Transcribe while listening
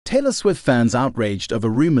Taylor Swift fans outraged over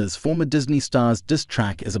rumors former Disney star's diss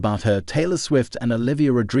track is about her. Taylor Swift and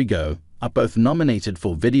Olivia Rodrigo are both nominated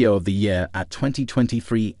for Video of the Year at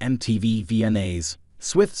 2023 MTV VMAs.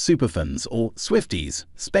 Swift superfans, or Swifties,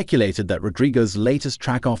 speculated that Rodrigo's latest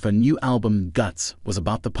track off her new album, Guts, was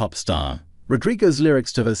about the pop star. Rodrigo's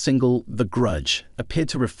lyrics to her single, The Grudge, appeared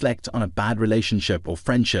to reflect on a bad relationship or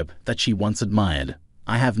friendship that she once admired.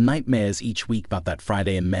 I have nightmares each week about that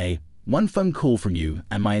Friday in May. One phone call from you,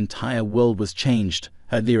 and my entire world was changed,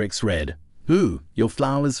 her lyrics read. Ooh, your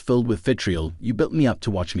flowers filled with vitriol, you built me up to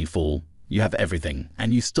watch me fall. You have everything,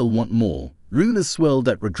 and you still want more. Rumors swirled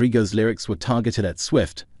that Rodrigo's lyrics were targeted at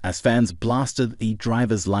Swift, as fans blasted the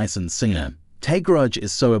driver's license singer. "Tay Grudge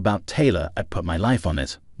is so about Taylor, I'd put my life on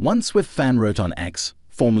it," one Swift fan wrote on X,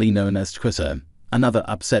 formerly known as Twitter. Another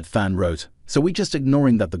upset fan wrote, "So we just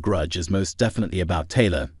ignoring that The Grudge is most definitely about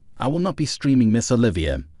Taylor. I will not be streaming Miss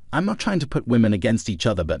Olivia. I'm not trying to put women against each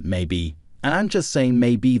other, but maybe. And I'm just saying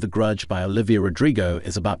maybe The Grudge by Olivia Rodrigo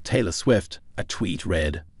is about Taylor Swift," a tweet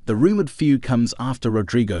read. The rumored feud comes after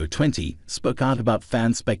Rodrigo, 20, spoke out about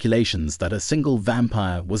fan speculations that a single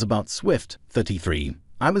Vampire was about Swift, 33.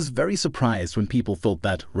 "I was very surprised when people thought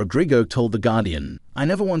that," Rodrigo told The Guardian. "I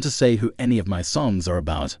never want to say who any of my songs are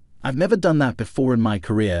about. I've never done that before in my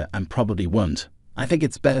career and probably won't. I think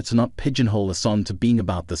it's better to not pigeonhole a song to being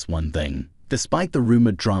about this one thing." Despite the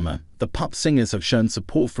rumored drama, the pop singers have shown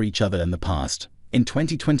support for each other in the past. In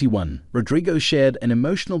 2021, Rodrigo shared an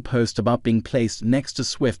emotional post about being placed next to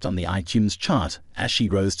Swift on the iTunes chart as she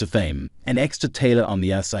rose to fame, and next to Taylor on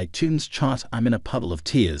the US iTunes chart. "I'm in a puddle of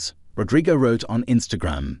tears," Rodrigo wrote on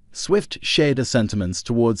Instagram. Swift shared her sentiments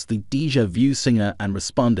towards the Deja Vu singer and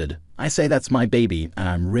responded, "I say that's my baby and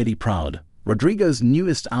I'm really proud." Rodrigo's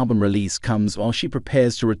newest album release comes while she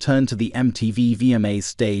prepares to return to the MTV VMA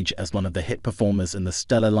stage as one of the hit performers in the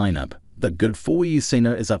stellar lineup. The Good For You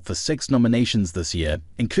singer is up for 6 nominations this year,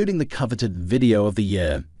 including the coveted Video of the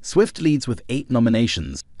Year. Swift leads with 8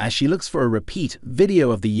 nominations, as she looks for a repeat Video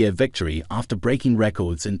of the Year victory after breaking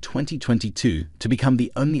records in 2022 to become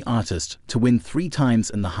the only artist to win 3 times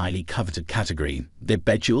in the highly coveted category. The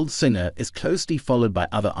bejeweled singer is closely followed by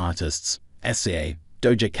other artists: SCA,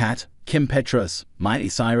 Doja Cat, Kim Petras, Miley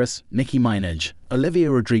Cyrus, Nicki Minaj, Olivia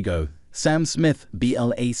Rodrigo, Sam Smith,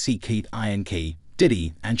 BLACKINK,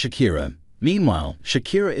 Diddy, and Shakira. Meanwhile,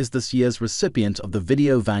 Shakira is this year's recipient of the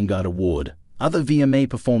Video Vanguard Award. Other VMA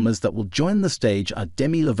performers that will join the stage are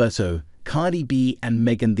Demi Lovato, Cardi B, and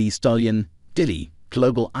Megan Thee Stallion. Diddy,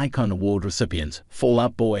 Global Icon Award recipient, Fall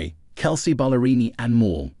Out Boy, Kelsey Ballerini, and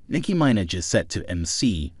more. Nicki Minaj is set to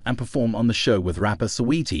MC and perform on the show with rapper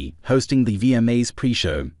Saweetie, hosting the VMA's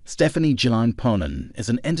pre-show. Stephanie Gian is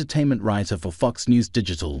an entertainment writer for Fox News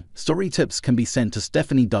Digital. Story tips can be sent to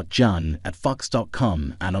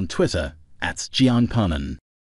stephanie.gian@fox.com and on Twitter @Gianpanan.